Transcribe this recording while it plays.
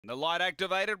The light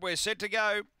activated. We're set to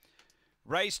go.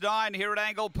 Race 9 here at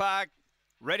Angle-Park.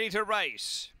 Ready to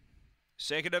race.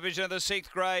 Second division of the 6th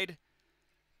grade.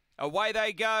 Away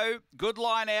they go. Good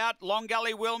line out. Long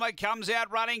Gully Wilma comes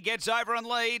out running, gets over and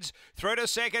leads. Through to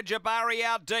second, Jabari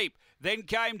out deep. Then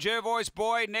came Jervois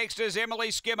Boy. Next is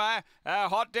Emily Skimmer.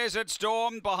 Hot Desert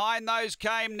Storm. Behind those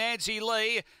came Nancy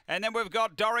Lee. And then we've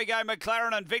got Dorigo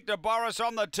McLaren and Victor Boris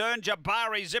on the turn.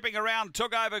 Jabari zipping around,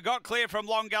 took over, got clear from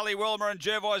Long Gully Wilma and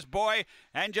Jervois Boy.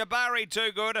 And Jabari too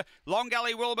good. Long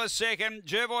Gully Wilma second.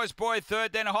 Jervois Boy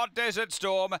third. Then Hot Desert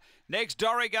Storm. Next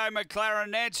Dorigo McLaren,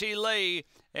 Nancy Lee.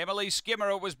 Emily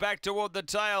Skimmer was back toward the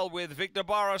tail with Victor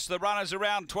Boris. The runners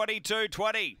around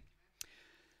 22.20.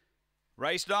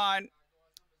 Race 9,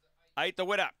 8 the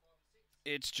winner.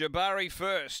 It's Jabari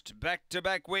first.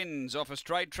 Back-to-back wins off a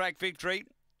straight track victory.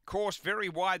 Course very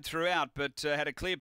wide throughout, but had a clear